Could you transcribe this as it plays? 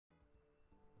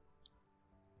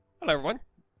Hello everyone,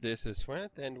 this is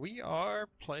Swinth, and we are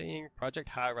playing Project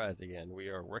Highrise again. We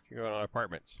are working on our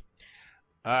apartments.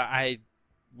 I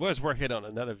was working on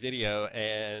another video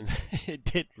and it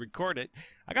did record it.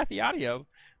 I got the audio,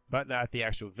 but not the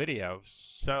actual video.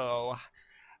 So,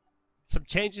 some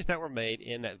changes that were made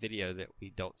in that video that we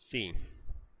don't see,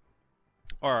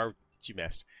 or that you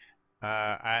missed.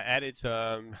 I added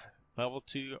some level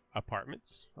 2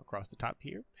 apartments across the top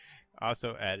here.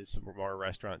 Also added some more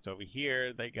restaurants over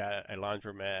here. They got a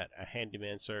laundromat, a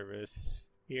handyman service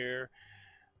here,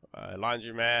 a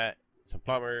laundromat, some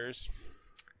plumbers,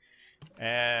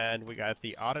 and we got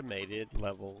the automated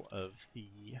level of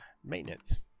the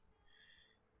maintenance.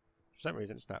 For some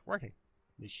reason, it's not working.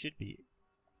 They should be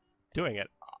doing it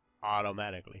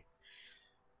automatically.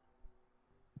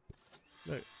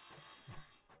 Look,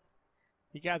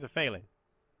 you guys are failing.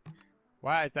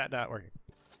 Why is that not working?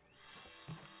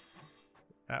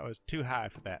 That was too high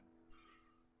for that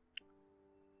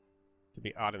to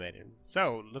be automated.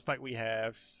 So, looks like we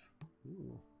have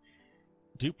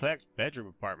duplex bedroom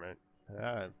apartment.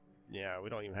 Yeah, we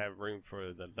don't even have room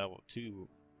for the level 2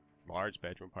 large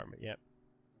bedroom apartment yet.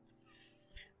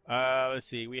 Let's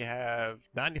see, we have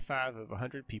 95 of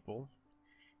 100 people.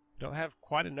 Don't have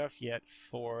quite enough yet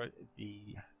for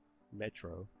the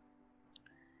metro.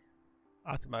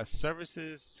 Optimize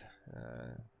services.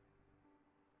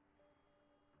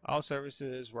 All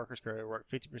services, workers can work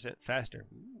 50% faster.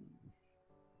 Ooh.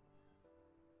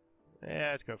 Yeah,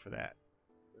 let's go for that.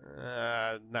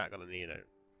 Not going to need an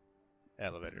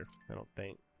elevator, I don't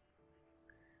think.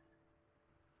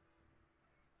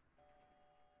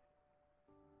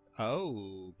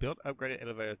 Oh, build upgraded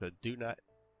elevators that do not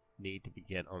need to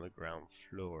begin on the ground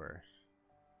floor.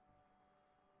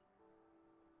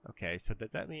 Okay, so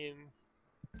does that mean...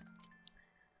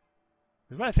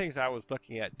 One of the things I was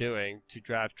looking at doing to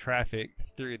drive traffic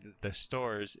through the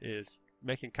stores is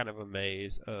making kind of a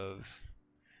maze of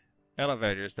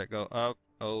elevators that go up,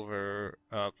 over,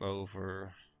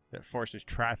 that forces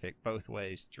traffic both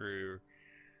ways through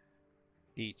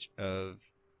each of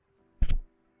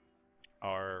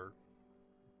our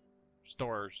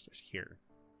stores here.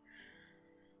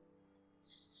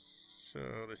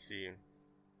 So let's see.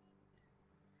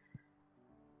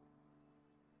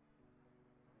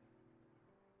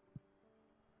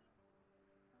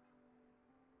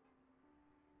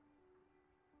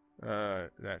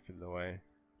 That's in the way.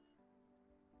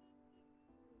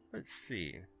 Let's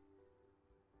see.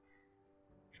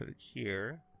 Put it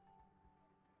here.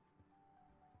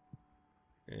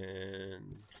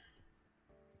 And...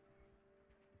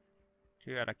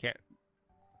 too bad I can't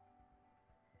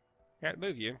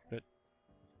move you, but...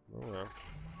 oh well.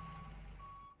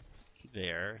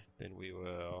 There, then we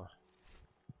will...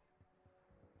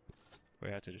 we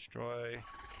have to destroy...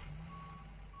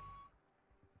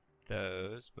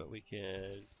 those, but we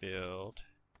can build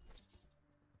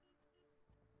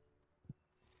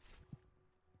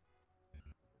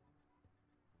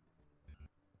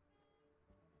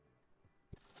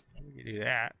we can do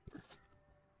that.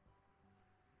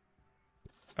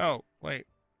 Oh, wait.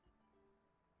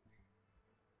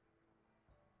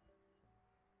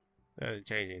 That doesn't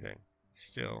change anything.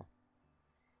 Still.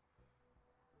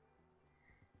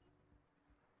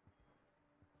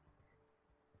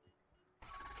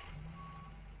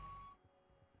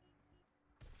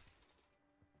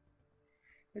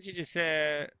 What you just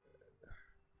said?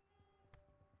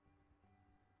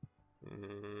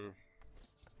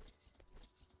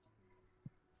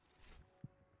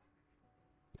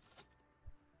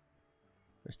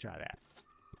 Let's try that.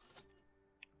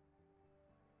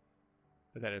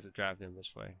 But that doesn't drive them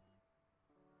this way.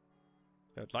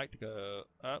 So I'd like to go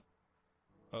up,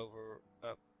 over,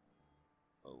 up,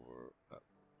 over, up.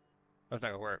 That's not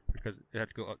gonna work because it has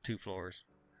to go up 2 floors.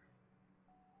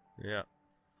 Yeah.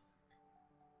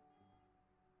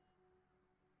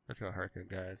 That's gonna hurt them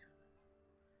guys.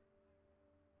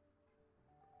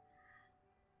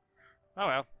 Oh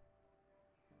well.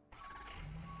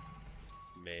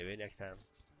 Maybe next time.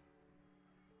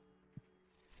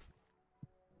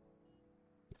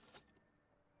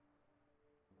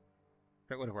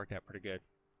 That would have worked out pretty good.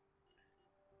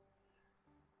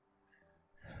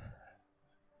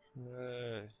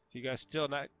 You guys still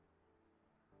not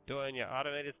doing your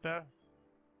automated stuff?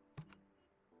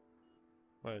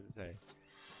 What does it say?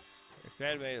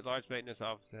 Expanded large maintenance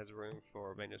office has room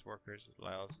for maintenance workers.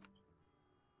 Allows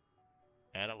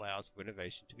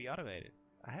renovation to be automated.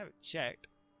 I haven't checked.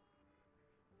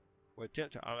 We'll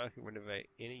attempt to automatically renovate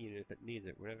any units that needs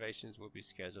it. Renovations will be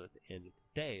scheduled at the end of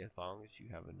the day as long as you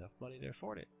have enough money to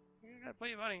afford it. You got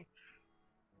plenty of money.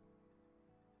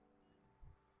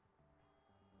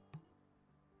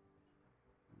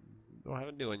 Still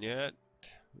haven't doing yet.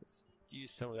 Let's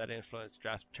use some of that influence to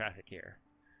drive some traffic here.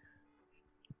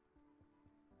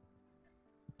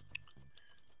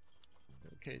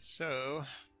 Okay, so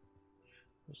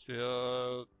let's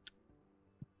build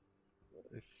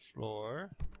this floor.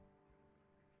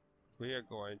 We are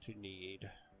going to need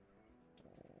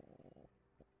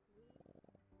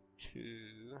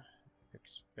to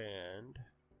expand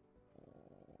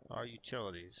our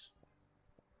utilities.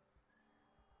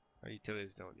 Our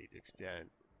utilities don't need to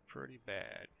expand pretty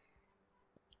bad.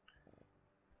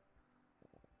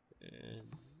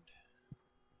 And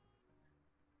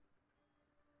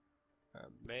I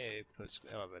may put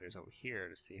some elevators over here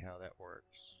to see how that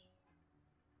works.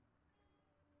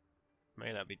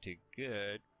 May not be too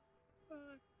good, but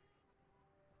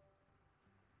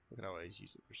we can always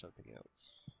use it for something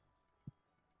else.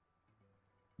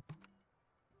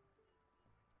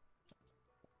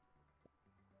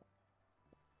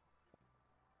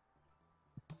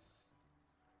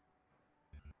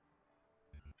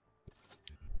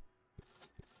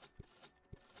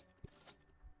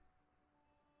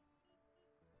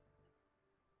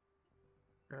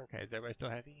 Okay, is everybody still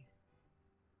happy?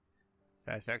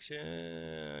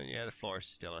 Satisfaction? Yeah, the floor is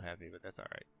still unhappy, but that's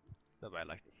alright. Nobody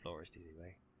likes the floors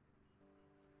anyway.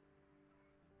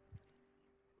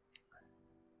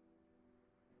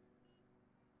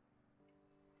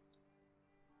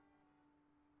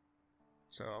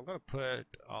 So I'm going to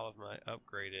put all of my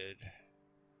upgraded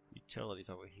utilities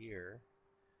over here.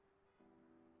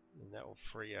 And that will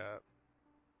free up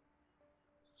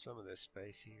some of this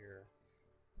space here.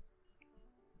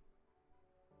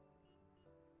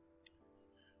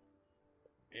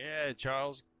 Yeah,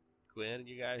 Charles, Glenn,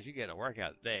 you guys, you're getting a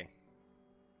workout today.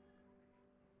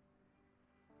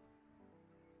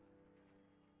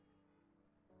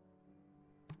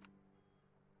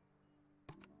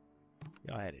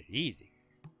 Y'all had it easy.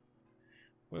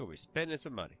 We'll be spending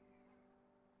some money.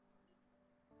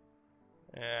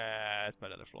 Let's put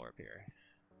another floor up here.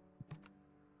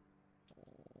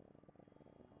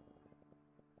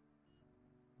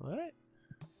 What?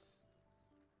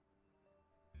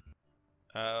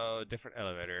 Oh, different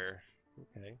elevator.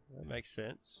 Okay, that makes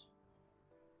sense.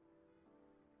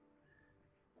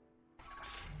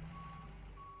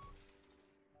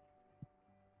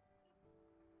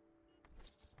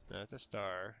 That's a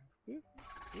star. Oop,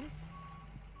 oop.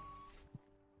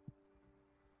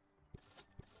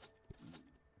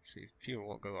 See, fuel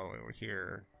won't go all the way over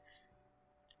here.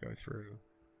 Go through.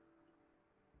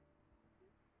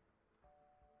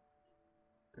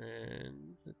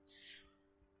 And let's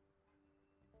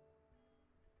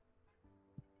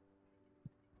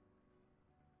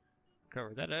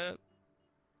cover that up.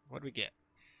 What do we get?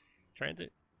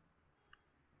 Transit?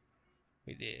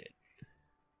 We did.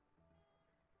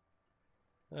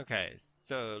 Okay,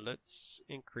 so let's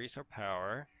increase our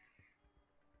power.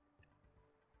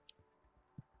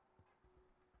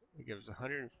 It gives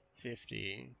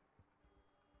 150.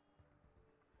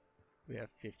 We have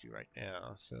 50 right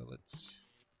now, so let's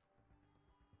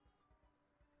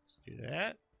do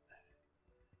that.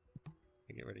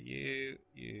 Get rid of you,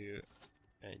 you,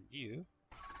 and you.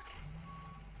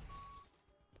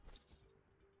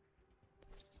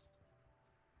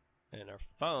 And our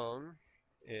phone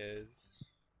is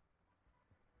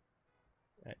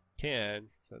at 10,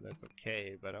 so that's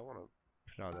okay, but I want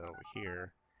to put all that over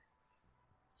here.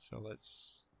 So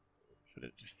let's put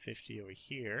it to 50 over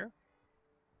here.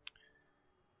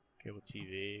 Cable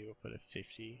TV, we'll put it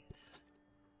 50.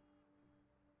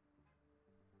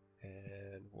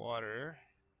 And water,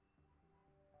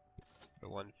 the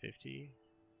 150.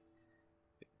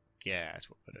 Gas,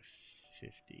 we'll put a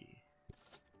 50.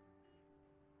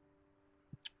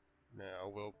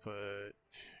 Now we'll put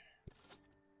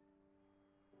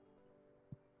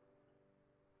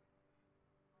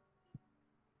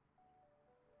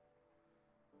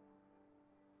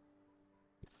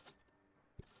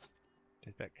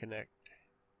does that connect?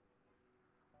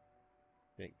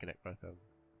 Didn't connect both of them.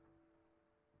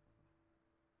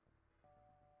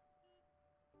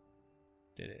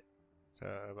 Did it? So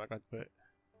am I going to put?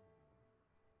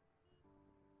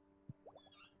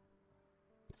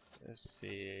 Let's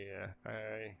see if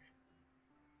I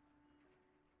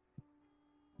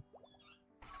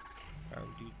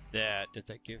do that. Did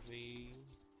that give me?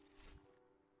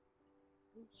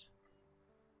 Oops.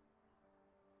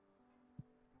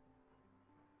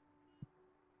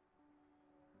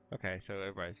 Okay, so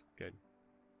everybody's good.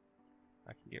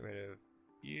 I can get rid of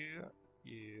you,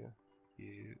 you,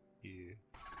 you, you,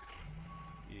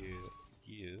 you,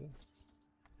 you.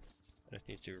 I just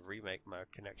need to remake my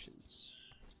connections.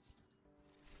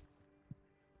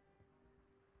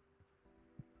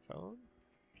 phone.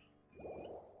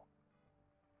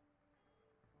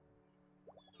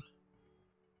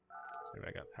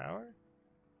 Everybody got power?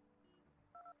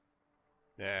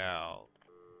 Now,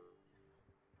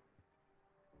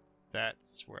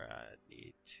 that's where I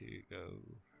need to go.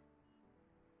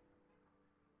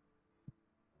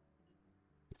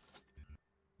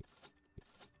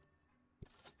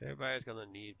 Everybody's gonna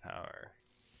need power.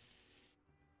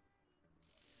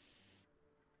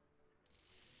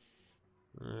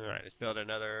 Alright, let's build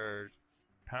another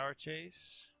power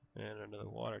chase and another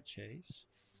water chase.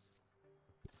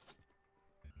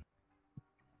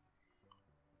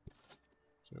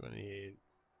 So we're gonna need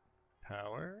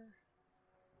power,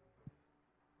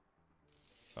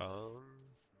 phone.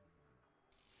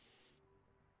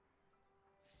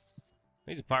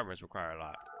 These apartments require a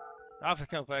lot. Office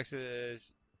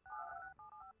complexes,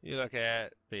 you look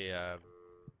at the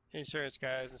insurance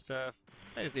guys and stuff,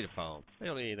 they just need a phone. They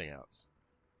don't need anything else.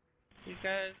 These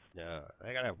guys, no.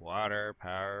 They gotta have water,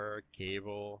 power,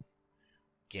 cable,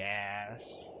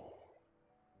 gas.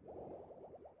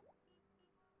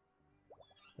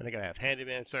 And they gotta have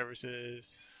handyman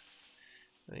services.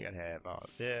 And they gotta have all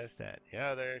this, that, and the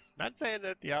other. Not saying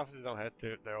that the offices don't have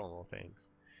their own little things.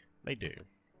 They do.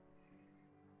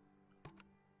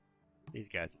 These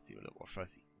guys just seem a little more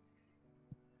fussy.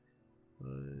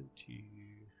 1, 2,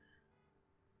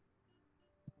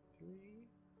 3.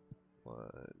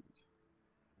 1,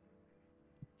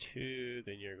 2.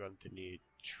 Then you're going to need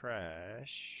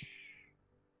trash.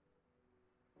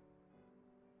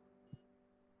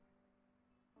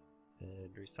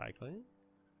 And recycling.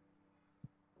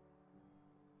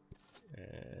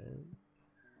 And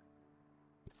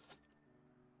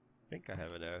I think I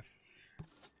have enough.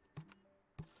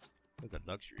 Look at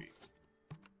luxury.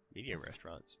 Medium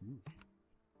restaurants. Ooh.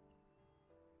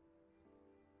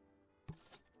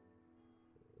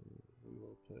 We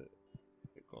will put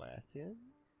the glass in.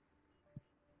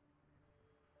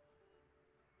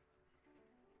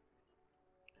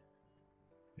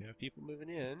 We have people moving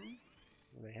in.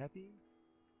 Are they happy?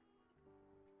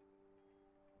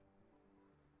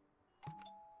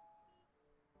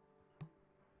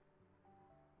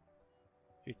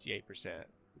 %58%.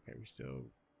 Okay, we're still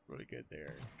really good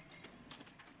there.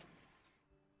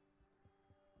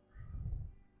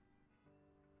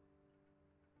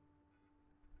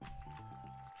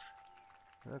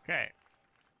 Okay.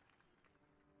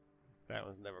 That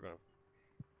one's never gonna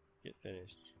get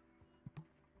finished.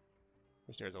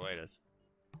 Wish there's a way to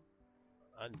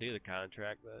undo the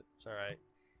contract, but it's alright.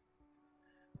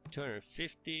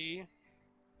 250,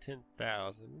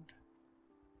 10,000.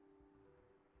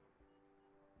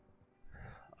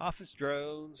 Office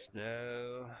drones,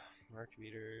 no. Mark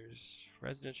meters,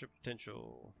 residential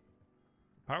potential.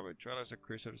 Apartment dwellers at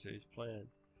Crusoe City's plan.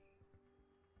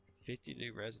 50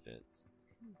 new residents.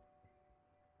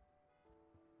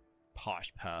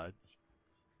 Posh pods.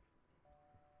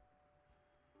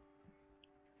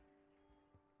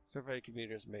 Survey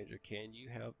commuters major. Can you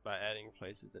help by adding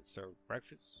places that serve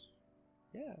breakfast?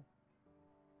 Yeah.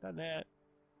 Done that.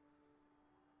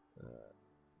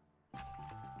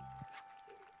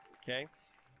 Okay.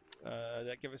 Did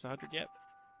that give us 100 yet?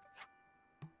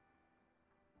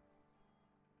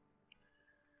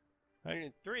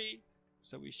 103.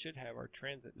 So we should have our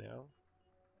transit now.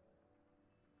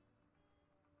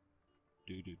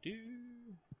 Do.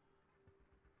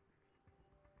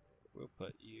 We'll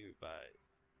put you by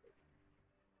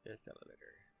this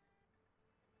elevator.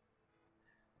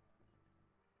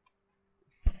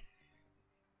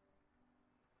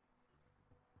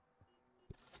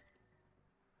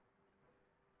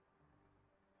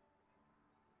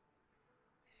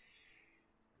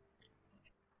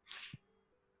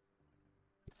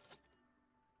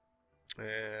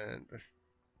 And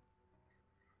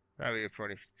that'd be a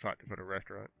pretty spot to put a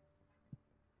restaurant.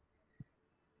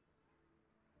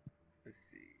 Let's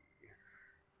see.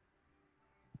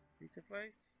 Pizza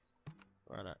place?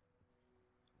 Why not?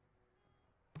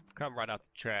 Come right off the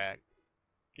track.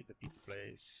 Get the pizza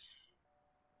place.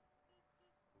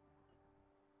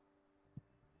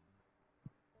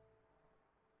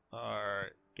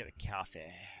 Or get a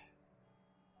cafe.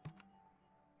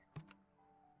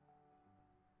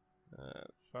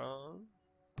 Phone.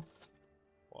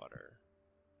 Water.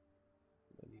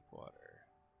 I need water.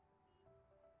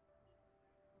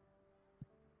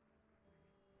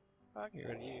 I'll get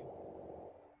rid of you.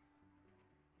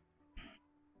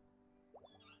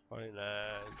 29,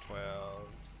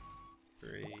 12,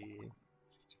 3,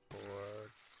 64,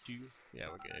 2. Yeah,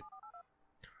 we're good.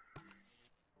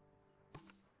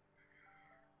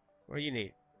 What do you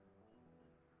need?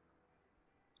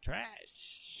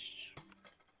 Trash.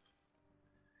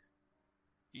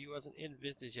 You wasn't in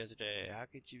business yesterday. How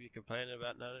could you be complaining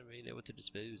about not being able to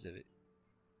dispose of it?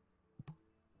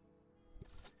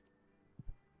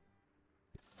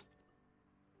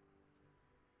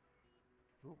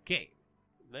 Okay,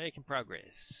 making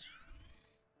progress.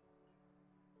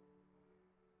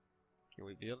 Can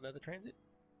we build another transit?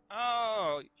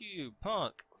 Oh, you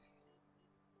punk!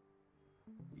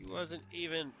 You wasn't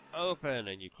even open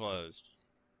and you closed.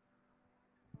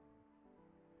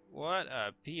 What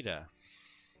a pita.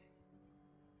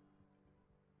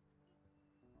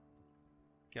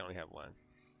 Can only have one.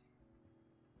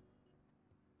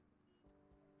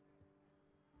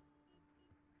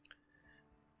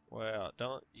 Well,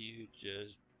 don't you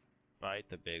just bite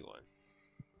the big one.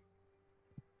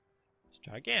 Let's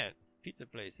try again. Pizza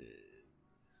places.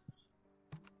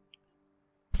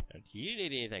 Do you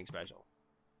need anything special?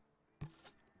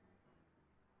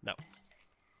 No.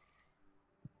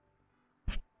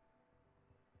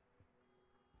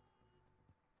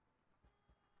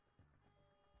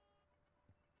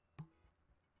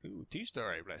 Ooh,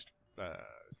 two-story blast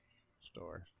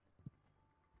store.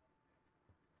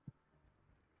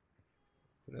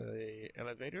 Put a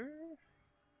elevator.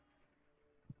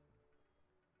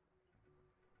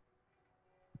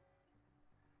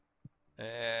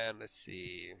 And let's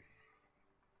see.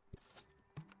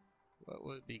 What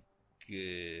would be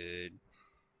good?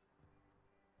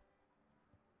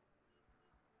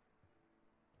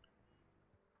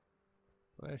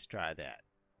 Let's try that.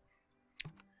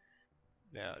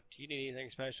 Now, do you need anything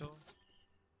special?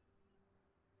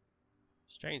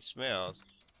 Strange smells.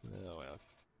 Oh well.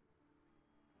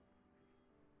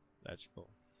 That's cool.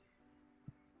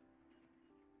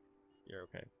 You're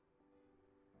okay.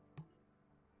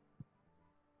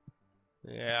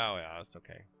 Yeah, well, it's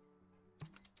okay.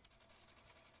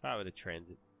 Probably the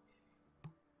transit.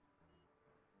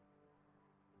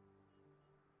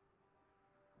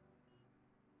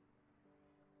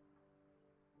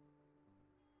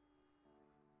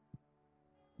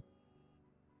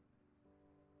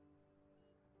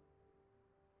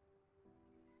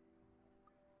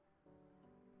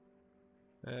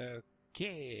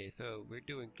 Okay, so we're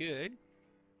doing good.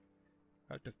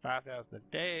 Up to 5,000 a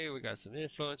day. We got some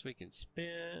influence we can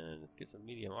spend. Let's get some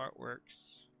medium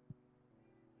artworks.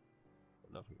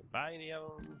 Don't know if we can buy any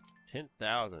of them.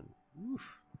 10,000. Oof.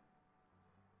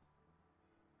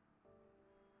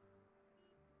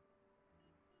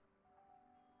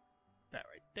 That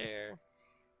right there.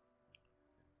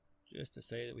 Just to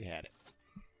say that we had it.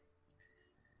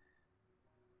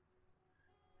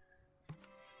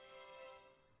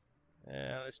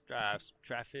 Let's drive some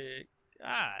traffic.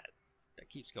 Ah, that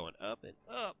keeps going up and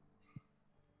up.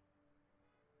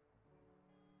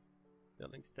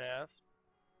 Building staff.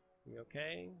 We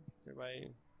okay? Is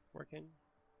everybody working?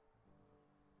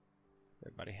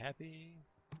 Everybody happy?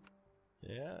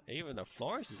 Yeah, even the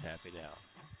florist is happy now.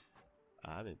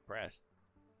 I'm impressed.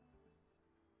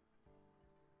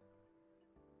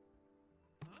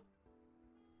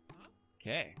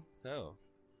 Okay, so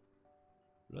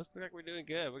looks like we're doing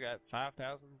good. We got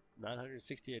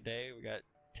 5,960 a day. We got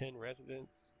 10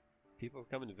 residents. People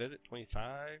coming to visit,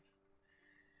 25.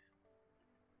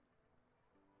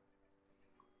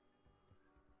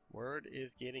 Word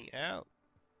is getting out.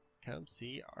 Come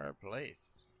see our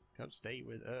place. Come stay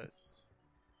with us.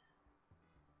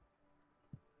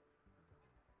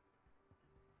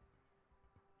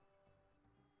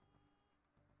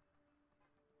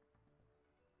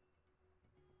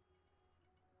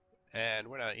 And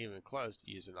we're not even close to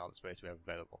using all the space we have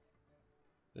available.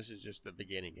 This is just the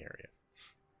beginning area.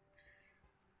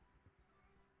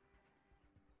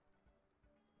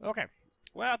 Okay.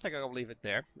 Well, I think I'm going to leave it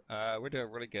there. We're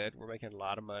doing really good. We're making a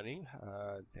lot of money.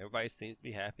 Everybody seems to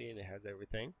be happy and it has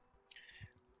everything.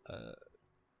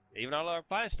 Even all our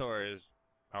appliance stores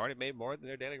already made more than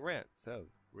their daily rent. So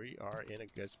we are in a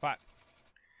good spot.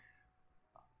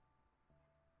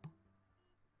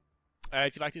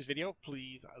 If you like this video,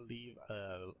 please leave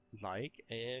a like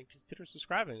and consider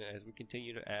subscribing as we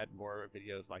continue to add more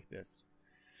videos like this.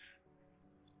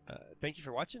 Thank you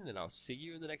for watching, and I'll see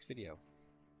you in the next video.